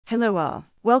Hello all,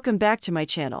 welcome back to my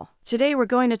channel. Today we're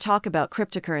going to talk about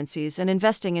cryptocurrencies and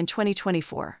investing in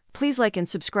 2024. Please like and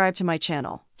subscribe to my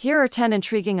channel. Here are 10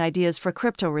 intriguing ideas for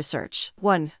crypto research.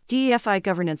 1. DeFi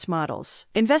governance models.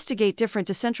 Investigate different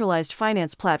decentralized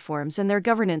finance platforms and their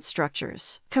governance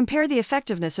structures. Compare the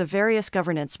effectiveness of various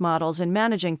governance models in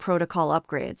managing protocol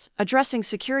upgrades, addressing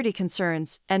security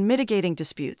concerns, and mitigating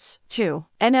disputes. 2.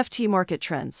 NFT Market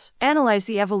Trends. Analyze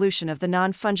the evolution of the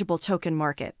non-fungible token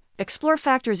market. Explore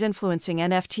factors influencing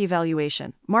NFT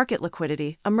valuation, market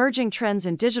liquidity, emerging trends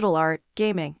in digital art,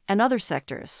 gaming, and other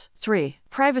sectors. 3.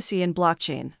 Privacy and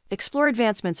blockchain. Explore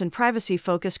advancements in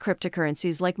privacy-focused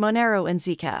cryptocurrencies like Monero and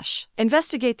Zcash.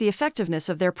 Investigate the effectiveness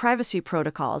of their privacy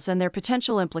protocols and their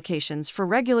potential implications for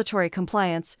regulatory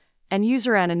compliance and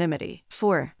user anonymity.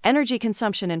 4. Energy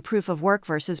consumption and proof of work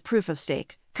versus proof of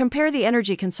stake. Compare the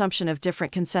energy consumption of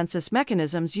different consensus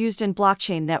mechanisms used in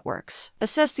blockchain networks.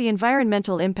 Assess the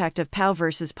environmental impact of POW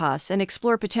versus POS and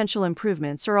explore potential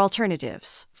improvements or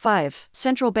alternatives. 5.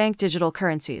 Central bank digital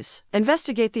currencies.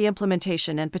 Investigate the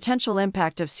implementation and potential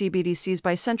impact of CBDCs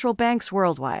by central banks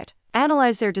worldwide.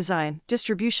 Analyze their design,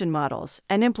 distribution models,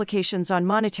 and implications on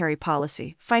monetary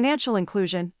policy, financial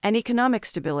inclusion, and economic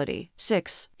stability.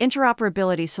 6.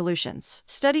 Interoperability solutions.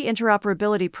 Study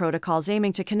interoperability protocols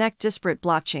aiming to connect disparate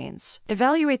blockchains.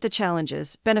 Evaluate the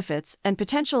challenges, benefits, and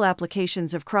potential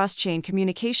applications of cross-chain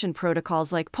communication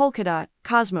protocols like Polkadot,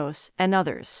 Cosmos, and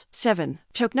others. 7.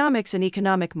 Tokenomics and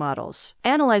economic models.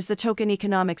 Analyze the token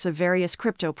economics of various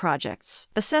crypto projects.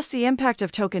 Assess the impact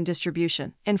of token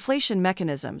distribution, inflation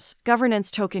mechanisms,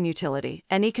 governance token utility,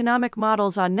 and economic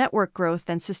models on network growth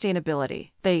and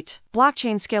sustainability. 8.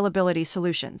 Blockchain scalability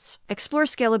solutions. Explore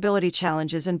scalability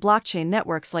challenges in blockchain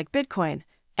networks like Bitcoin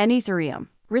and Ethereum.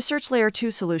 Research Layer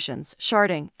 2 solutions,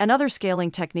 sharding, and other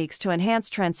scaling techniques to enhance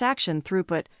transaction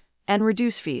throughput and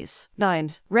reduce fees.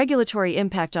 9. Regulatory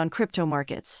impact on crypto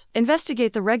markets.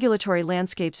 Investigate the regulatory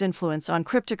landscape's influence on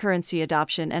cryptocurrency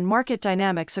adoption and market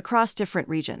dynamics across different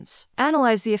regions.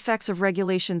 Analyze the effects of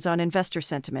regulations on investor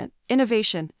sentiment,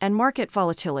 innovation, and market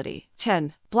volatility.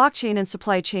 10. Blockchain and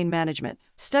supply chain management.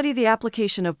 Study the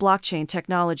application of blockchain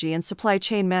technology in supply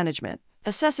chain management.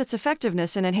 Assess its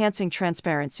effectiveness in enhancing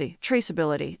transparency,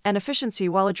 traceability, and efficiency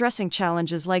while addressing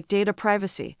challenges like data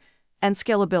privacy and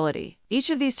scalability. Each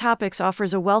of these topics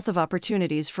offers a wealth of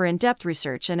opportunities for in-depth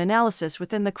research and analysis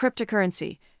within the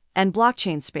cryptocurrency and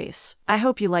blockchain space. I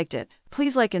hope you liked it.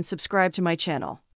 Please like and subscribe to my channel.